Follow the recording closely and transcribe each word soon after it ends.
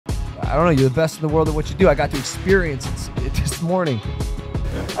I don't know, you're the best in the world at what you do. I got to experience it this morning.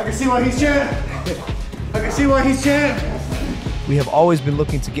 I can see why he's champ. I can see why he's champ. We have always been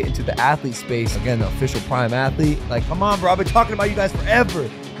looking to get into the athlete space. Again, the official Prime athlete. Like, come on, bro, I've been talking about you guys forever.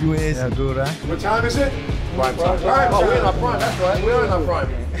 You is. Yeah, good, eh? What time is it? Prime time. Oh, we're in our prime, that's right. We're in our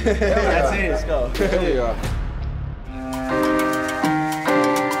prime. That's it, let's go. There you are.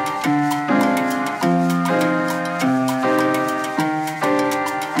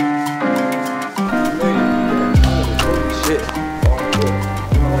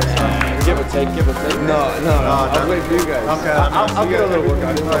 Give or take. No. I'll wait for you guys. Okay. I'll get a little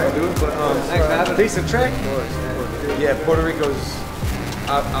workout. I'll do it, but Thanks for having us. decent track. Yeah, Puerto Rico's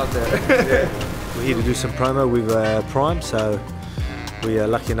out there. Yeah. We're here to do some promo with Prime, so we are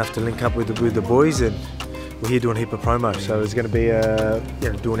lucky enough to link up with the boys, and we're here doing a heap of promo. So it's going to be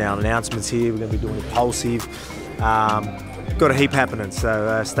doing our announcements here. We're going to be doing Impaulsive. Got a heap happening,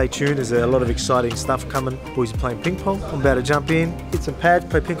 so stay tuned. There's a lot of exciting stuff coming. Boys are playing ping pong. I'm about to jump in, hit some pads,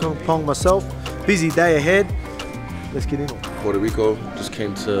 play ping pong myself. Busy day ahead. Let's get in. Puerto Rico, just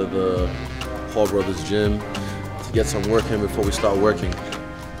came to the Paul Brothers gym to get some work in before we start working.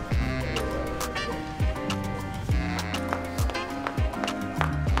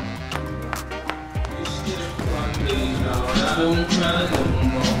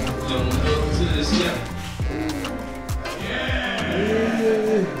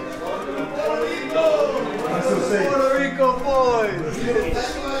 Puerto Rico boys!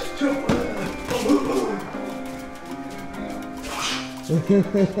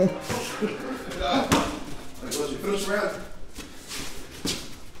 Finish round.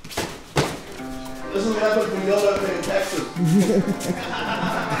 This is what happens when you yell at me in Texas.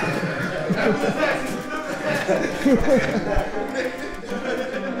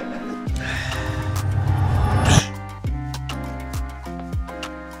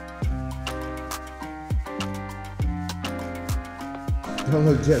 Don't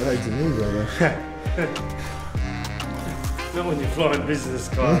look jet lagged to me, brother. Not when you're flying business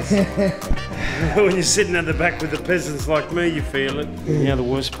class. When you're sitting at the back with the peasants like me, you feel it. You know, the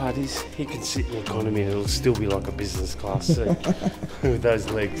worst part is he can sit in economy and it'll still be like a business class seat with those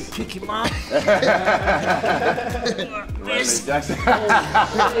legs. Pick him up.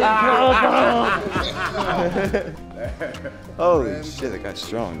 Holy shit, that got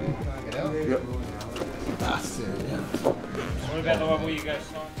strong, dude. What about the one where you guys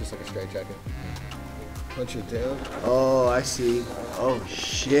signed? Just like a straight jacket. Punch your tail. Oh, I see. Oh,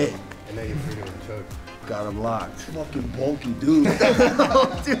 shit. And now you're freaking choke. Got him locked. Fucking bulky dude.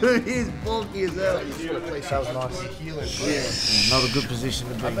 Dude, he's bulky as hell. That was nice. Shit. Another good position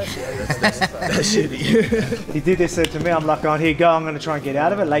to be. That's shitty. He did this to me. I'm like, here you go. I'm going to try and get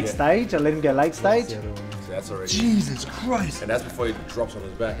out of it. Late stage. I let him go late stage. So that's already. Jesus Christ. And that's before he drops on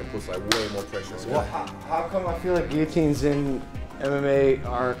his back and puts like way more pressure. So How come I feel like guillotines in MMA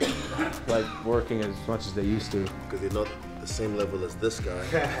aren't like working as much as they used to? because they're not the same level as this guy.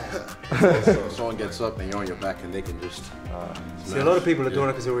 So if someone gets up and you're on your back and they can just. See, a lot of people are doing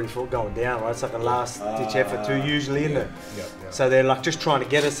it because they're already going down, right? It's like a last ditch effort too, usually, isn't it? So they're like just trying to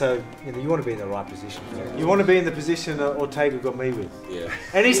get it. So you know, you want to be in the right position. You want to be in the position that Ortega got me with. Yeah.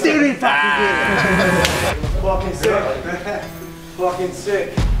 And he still didn't fucking get it. Fucking sick. Fucking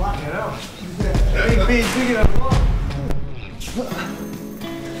sick. Fucking hell. Big beans, big enough.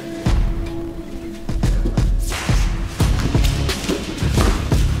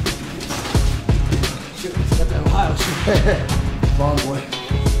 Bomb boy.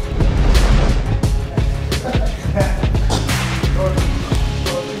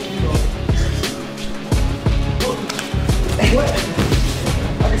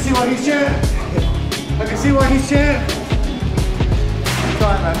 I can see why he's champ. I can see why he's champ.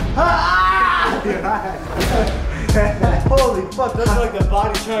 Holy fuck, that's like the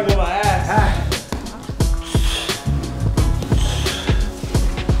body trying to go my ass.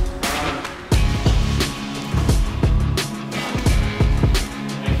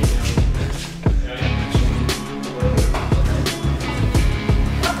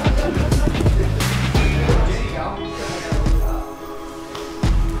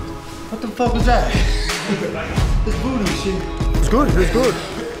 What the fuck was that? This booty shit. It's good, it's good.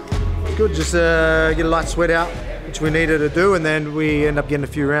 It's good, just get a light sweat out, which we needed to do, and then we end up getting a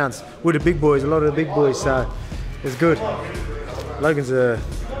few rounds with the big boys, a lot of the big boys, so it's good. Logan's a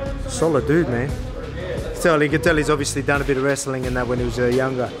solid dude, man. You can tell he's obviously done a bit of wrestling and that when he was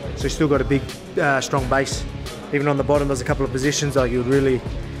younger, so he's still got a big, strong base. Even on the bottom, there's a couple of positions, like you would really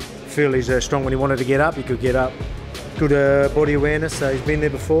feel he's strong when he wanted to get up, he could get up. Good body awareness, so he's been there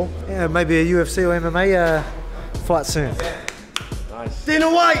before. Yeah, maybe a UFC or MMA fight soon. Nice. Nice. Dana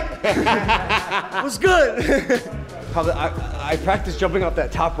White! What's good? I practiced jumping off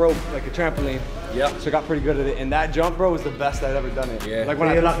that top rope like a trampoline. Yep. So I got pretty good at it. And that jump, bro, was the best I'd ever done it. Yeah. Like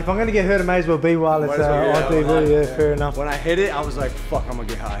when Like if I'm gonna get hurt, it may as well be while it's on TV. Yeah, fair enough. when I hit it, I was like, fuck, I'm gonna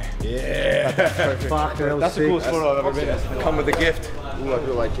get high. Yeah. Fuck, That's the coolest photo I've ever been in. Come with a gift. Ooh, I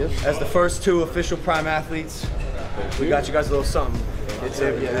feel like gifts. As the first 2 official Prime athletes, we got you guys a little something. It's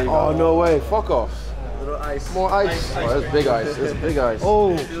Oh, no way. Fuck off. little ice. More ice. Oh, that's big ice. That's big ice.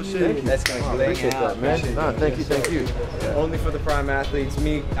 Oh, Thank you. That's gonna be Appreciate that, man. Nah, thank you. Only for the Prime athletes.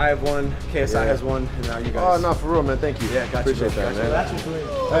 Me, I have one. KSI has one, and now you Oh, guys. no, for real, man. Thank you. Yeah, got you, Appreciate bro. that, Got you.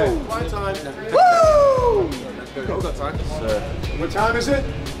 man. Prime time. Woo! What time is it?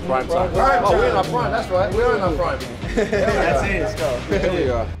 Prime time. Oh, we're in our prime. That's right. We're in our prime. That's it. Let's go. Here we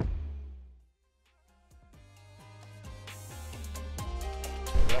are.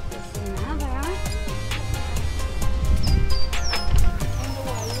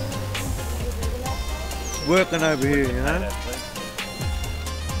 working over here, you know.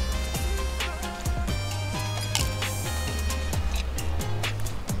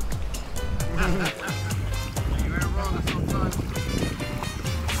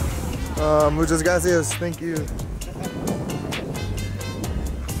 Muchas gracias. Thank you.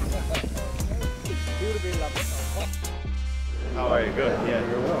 How are you? Good. Yeah.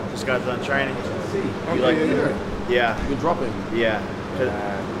 Just got done training. You like it? Yeah. You're dropping. Yeah. 'Cause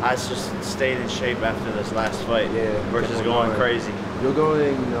I just stayed in shape after this last fight. Yeah. Versus going crazy. You're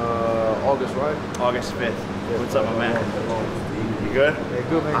going August, right? August 5th. What's up, my man? You good? Yeah,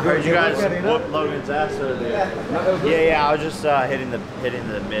 good, man. I heard you guys whooped Logan's ass earlier. Yeah. I was just hitting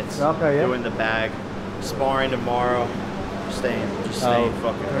the mitts. Okay, yeah. Doing the bag. Sparring tomorrow. Staying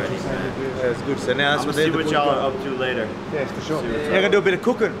fucking ready, man. That's good. So now I'm gonna see what y'all are up to later. Yeah, for sure. You're You're gonna do a bit of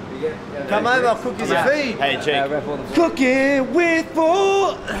cooking. Come over, I'll cook you some feed. Hey, Jake. Cooking with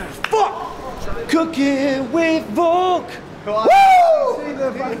Volk. Fuck. Cooking with Volk. Woo! See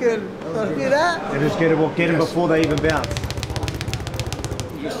the fucking. Hear that? Yeah, just get him before they even bounce.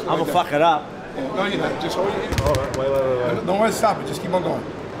 I'm gonna fuck it up. No, you're not. Just hold it. Wait. Don't worry, stop it. Just keep on going.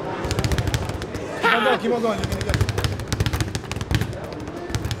 Keep on going. You're gonna get it.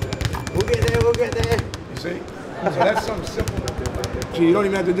 We'll get there. You see? So that's something simple. So you don't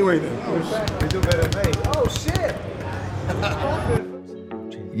even have to do anything. You do better than me. Oh shit!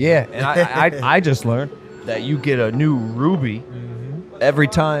 Yeah, and I just learned that you get a new ruby every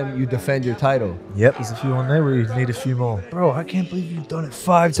time you defend your title. Yep, there's a few on there where you need a few more. Bro, I can't believe you've done it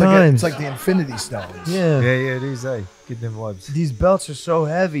 5 times. It's like the Infinity Stones. Yeah. Yeah, it is, eh? Give them vibes. These belts are so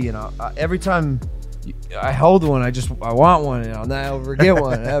heavy, and every time I hold one, I want one, and I'll never get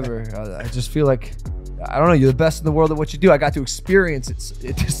one ever. I just feel like, I don't know, you're the best in the world at what you do. I got to experience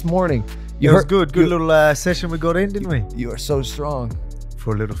it this morning. It was good little session we got in, didn't we? You are so strong.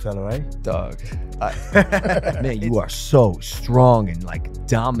 For a little fella, eh? Dog. Man, you are so strong and like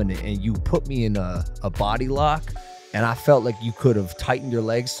dominant, and you put me in a body lock, and I felt like you could have tightened your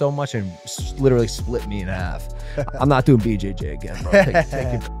legs so much and literally split me in half. I'm not doing BJJ again, bro.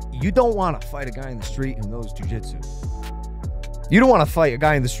 Take it. You don't want to fight a guy in the street who knows jiu-jitsu. You don't want to fight a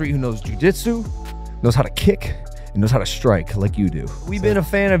guy in the street who knows jiu-jitsu, knows how to kick, and knows how to strike like you do. We've been a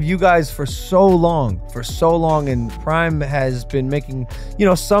fan of you guys for so long, and Prime has been making,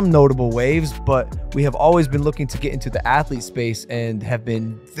 some notable waves, but we have always been looking to get into the athlete space and have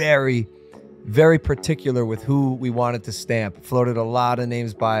been very, very particular with who we wanted to stamp. Floated a lot of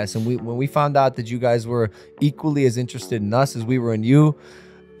names by us, and when we found out that you guys were equally as interested in us as we were in you,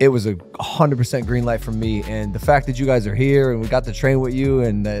 it was a 100% green light from me. And the fact that you guys are here and we got to train with you,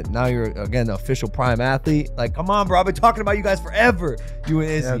 and that now you're, again, the official Prime athlete. Like, come on, bro. I've been talking about you guys forever. You and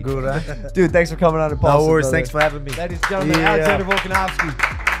Izzy. Yeah, good, huh? Dude, thanks for coming on Impaulsive. No worries. Brother. Thanks for having me. Ladies and gentlemen, Alexander Volkanovski,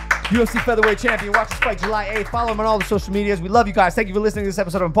 UFC featherweight champion. Watch this fight July 8th. Follow him on all the social medias. We love you guys. Thank you for listening to this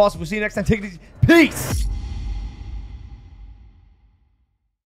episode of Impaulsive. We'll see you next time. Take it easy. Peace.